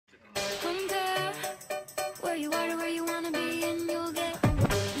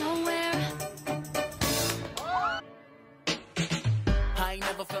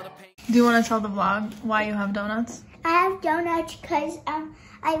Do you want to tell the vlog why you have donuts? I have donuts because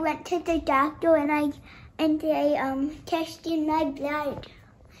I went to the doctor and they tested my blood.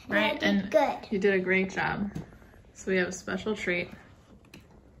 Right, and good. You did a great job. So we have a special treat.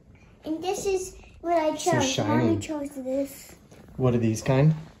 And this is what I chose. So shiny. I chose this. What are these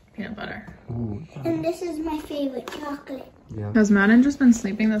kind? Peanut butter. Ooh. And this is my favorite chocolate. Yeah. Has Maddyn just been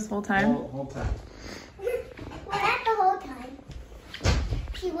sleeping this whole time? Whole time. Well, not the whole time.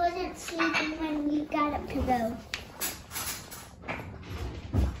 She wasn't sleeping when we got up to go.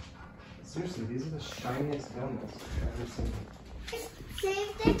 Seriously, these are the shiniest donuts I've ever seen.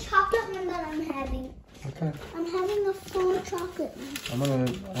 Save the chocolate one that I'm having. Okay. I'm having a full chocolate one.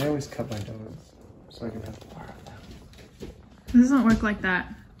 I always cut my donuts so I can have more of them. This doesn't work like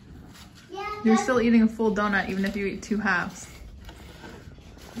that. Yeah, You're still eating a full donut even if you eat 2 halves.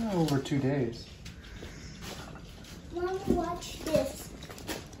 Over 2 days. Mom, watch this.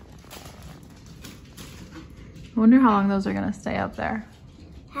 I wonder how long those are gonna stay up there.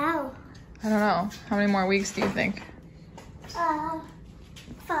 How? I don't know. How many more weeks do you think? 5.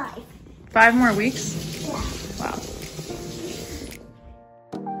 5 more weeks? Yeah. Wow.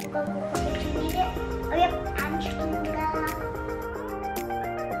 Oh, yep, I'm chewing gum.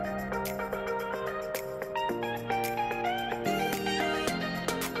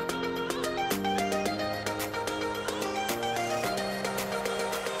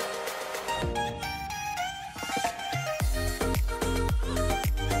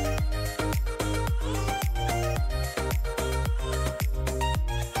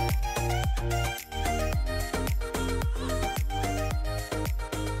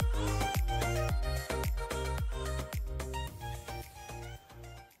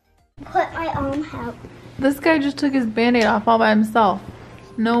 Put my arm out. This guy just took his band-aid off all by himself.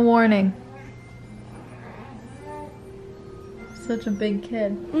 No warning. Such a big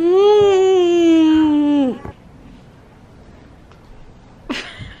kid.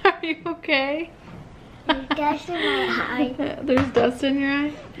 Are you okay? There's dust in my eye. There's dust in your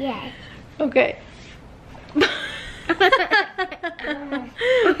eye? Yes. Okay.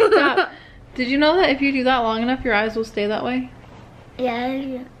 Stop. Did you know that if you do that long enough, your eyes will stay that way?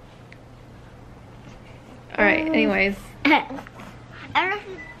 Yeah. Alright, anyways.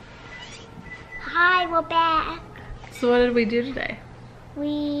 Hi, we're back. So what did we do today?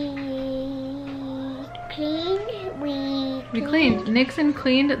 We cleaned. We cleaned. Nixon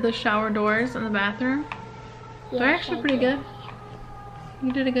cleaned the shower doors in the bathroom. They're actually pretty good.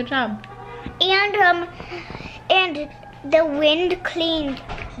 You did a good job. And the wind cleaned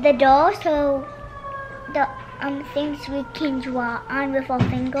the door, so the things we can draw on with our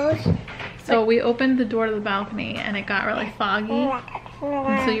fingers. So we opened the door to the balcony and it got really foggy.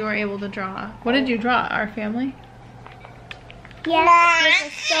 And so you were able to draw. What did you draw? Our family? Yes,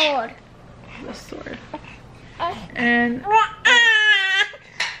 with a sword. The sword. And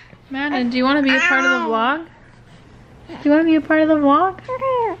Maddyn, do you want to be a part of the vlog? Do you want to be a part of the vlog?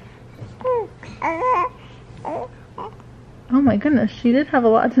 Oh my goodness, she did have a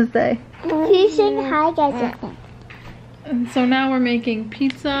lot to say. He's saying hi, guys. And so now we're making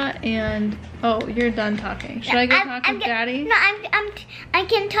pizza and oh, you're done talking. Should I go talk with Daddy? No, I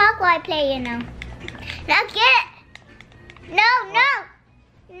can talk while I play, you know. Now get it.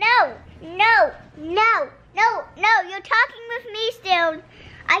 No, you're talking with me still.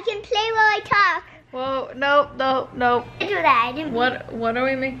 I can play while I talk. Whoa, no. I do that. I didn't. What are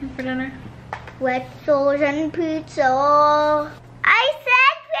we making for dinner? Pretzels and pizza. I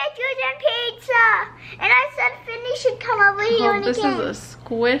said pretzels and pizza. And I said Finny should come over here and This again. is a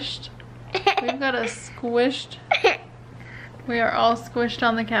squished. We've got a squished. We are all squished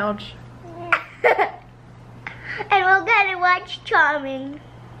on the couch. And we're gonna watch Charming.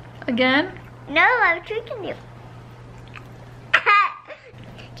 Again? No, I'm tricking you.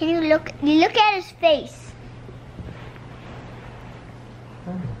 Can you look at his face?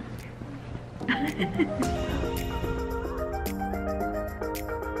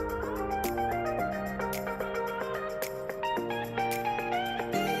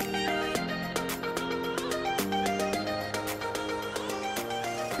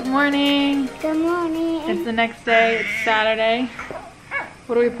 Good morning. Good morning. It's the next day. It's Saturday.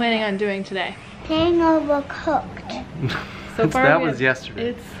 What are we planning on doing today? Playing Overcooked. So far, that was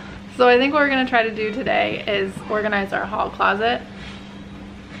yesterday. So I think what we're gonna try to do today is organize our hall closet.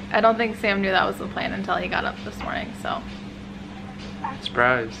 I don't think Sam knew that was the plan until he got up this morning, so.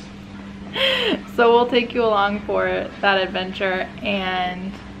 Surprise. So we'll take you along for that adventure,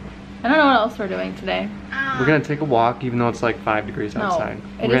 and I don't know what else we're doing today. We're gonna take a walk, even though it's like 5 degrees outside.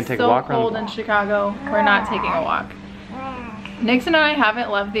 We're gonna take a walk around the cold in Chicago. We're not taking a walk. Nixon and I haven't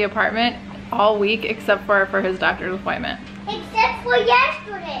left the apartment all week except for his doctor's appointment. Except for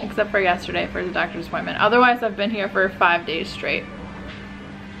yesterday. Except for yesterday for his doctor's appointment. Otherwise, I've been here for 5 days straight.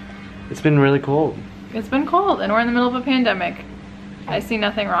 It's been really cold. It's been cold and we're in the middle of a pandemic. I see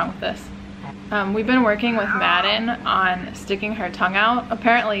nothing wrong with this. We've been working with Maddyn on sticking her tongue out.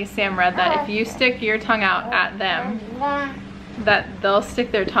 Apparently, Sam read that if you stick your tongue out at them, that they'll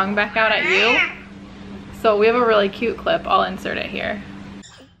stick their tongue back out at you. So we have a really cute clip. I'll insert it here.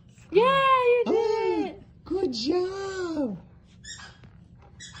 Yeah, you did it! Good job!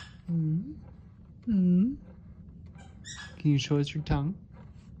 Can you show us your tongue?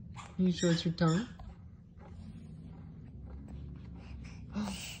 Can you show us your tongue?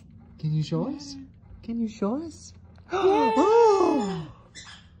 Can you show us? Can you show us? Oh!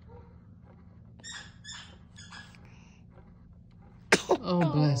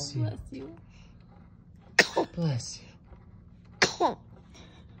 Oh, bless you. Bless you. Bless you.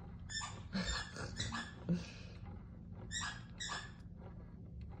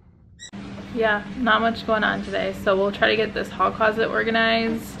 Yeah, not much going on today, so we'll try to get this hall closet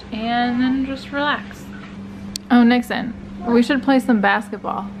organized and then just relax. Oh, Nixon, we should play some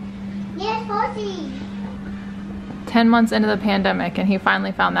basketball. Yes, Horsey. 10 months into the pandemic and he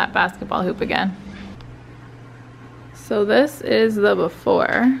finally found that basketball hoop again. So this is the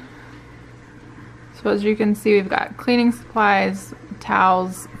before. So as you can see, we've got cleaning supplies,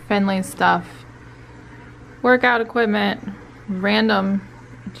 towels, Finley's stuff, workout equipment, random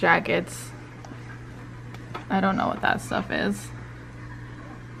jackets. I don't know what that stuff is.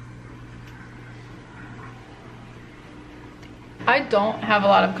 I don't have a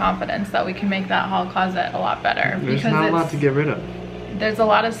lot of confidence that we can make that hall closet a lot better. There's not a lot to get rid of. There's a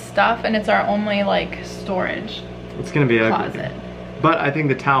lot of stuff and it's our only like storage It's gonna be closet. But I think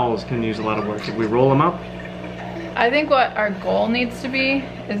the towels can use a lot of work. If we roll them up. I think what our goal needs to be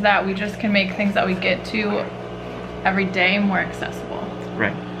is that we just can make things that we get to every day more accessible.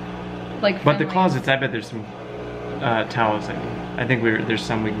 Right. Like But the Finley's. closets, I bet there's some towels. I think there's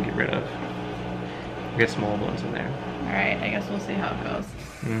some we can get rid of. We got some old ones in there. Alright, I guess we'll see how it goes.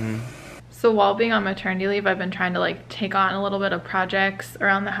 Mm-hmm. So while being on maternity leave, I've been trying to like take on a little bit of projects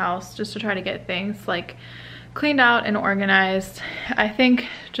around the house just to try to get things like cleaned out and organized. I think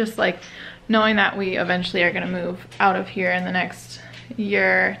just like knowing that we eventually are going to move out of here in the next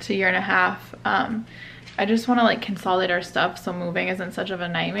year to year and a half, I just want to like consolidate our stuff so moving isn't such of a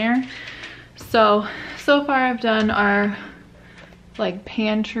nightmare. So far I've done our like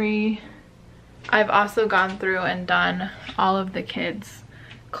pantry. I've also gone through and done all of the kids'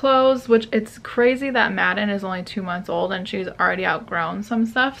 clothes, which it's crazy that Maddyn is only 2 months old and she's already outgrown some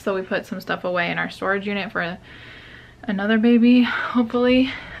stuff. So we put some stuff away in our storage unit for another baby,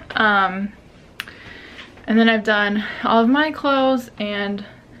 hopefully. And then I've done all of my clothes, and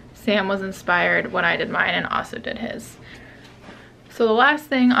Sam was inspired when I did mine and also did his. So the last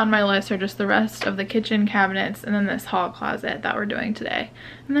thing on my list are just the rest of the kitchen cabinets and then this hall closet that we're doing today.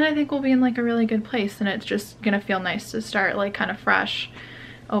 And then I think we'll be in like a really good place, and it's just gonna feel nice to start like kind of fresh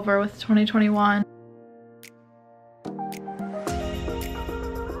over with 2021.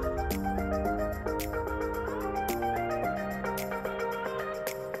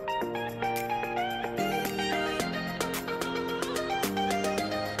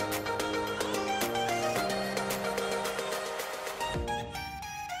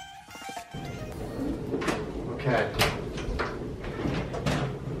 Okay.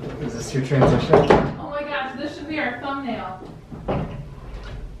 Is this your transition? Oh my gosh, this should be our thumbnail.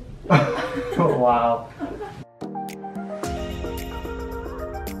 Oh, wow.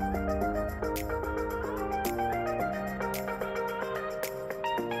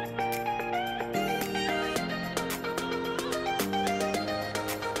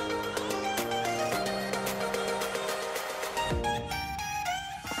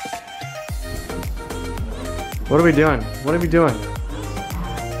 What are we doing? What are we doing?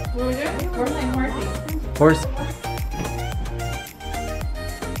 What are we doing? We're playing horsey. Horse.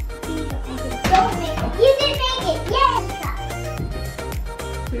 Don't make it. You did make it. Yes.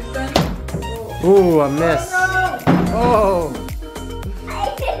 Who's done? Ooh, a miss. Oh. I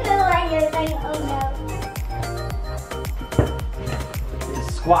didn't know I was like, oh no.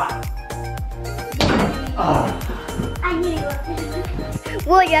 Squat. Oh. I knew you were.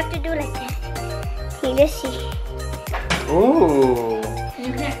 Well, you have to do like that. You just see. Ooh.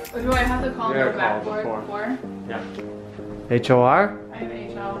 You can't. Do I have to call Yeah, the call backboard before. before? Yeah. H-O-R? I have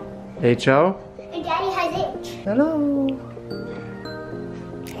HL. H-O? And Daddy has it. Hello.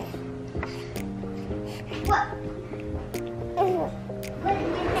 What? What did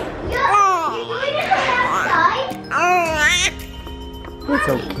you think? You're going to come outside?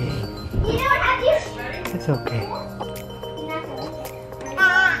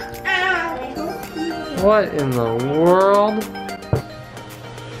 What in the world?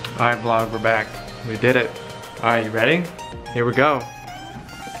 Alright vlog, we're back. We did it. Alright, you ready? Here we go.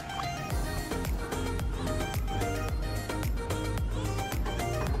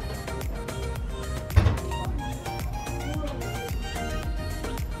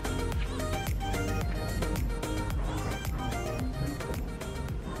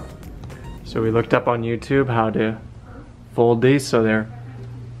 So we looked up on YouTube how to fold these so they're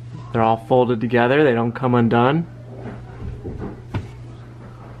all folded together, they don't come undone.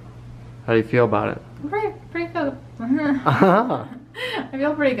 How do you feel about it? Pretty good. I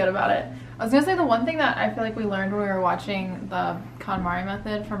feel pretty good about it. I was gonna say the one thing that I feel like we learned when we were watching the KonMari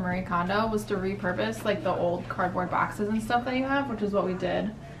method from Marie Kondo was to repurpose like the old cardboard boxes and stuff that you have, which is what we did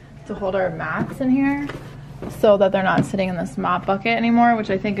to hold our mats in here, so that they're not sitting in this mop bucket anymore, which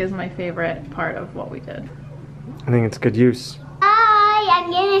I think is my favorite part of what we did. I think it's good use. Bye,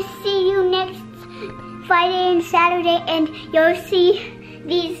 I'm gonna see you next Friday and Saturday, and you'll see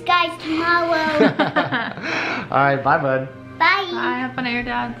these guys tomorrow. Alright, bye bud. Bye. Bye, have fun at your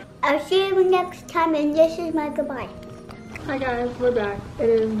dad's. I'll see you next time, and this is my goodbye. Hi guys, we're back. It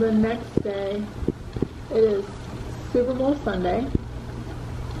is the next day. It is Super Bowl Sunday.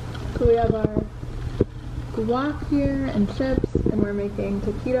 So we have our guac here and chips, and we're making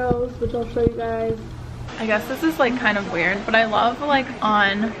taquitos, which I'll show you guys. I guess this is like kind of weird, but I love like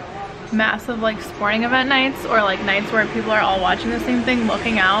on massive like sporting event nights, or like nights where people are all watching the same thing,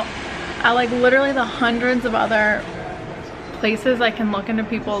 looking out at like literally the hundreds of other places I can look into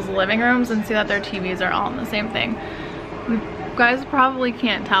people's living rooms and see that their TVs are all in the same thing. You guys probably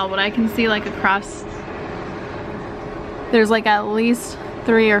can't tell, but I can see like across, there's like at least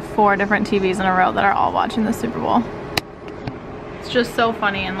 3 or 4 different TVs in a row that are all watching the Super Bowl. It's just so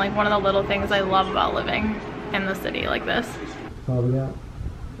funny, and like one of the little things I love about living in the city like this. Oh, yeah.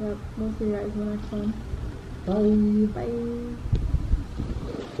 Yep, we'll see you guys in the next one. Bye.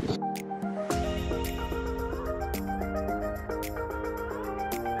 Bye.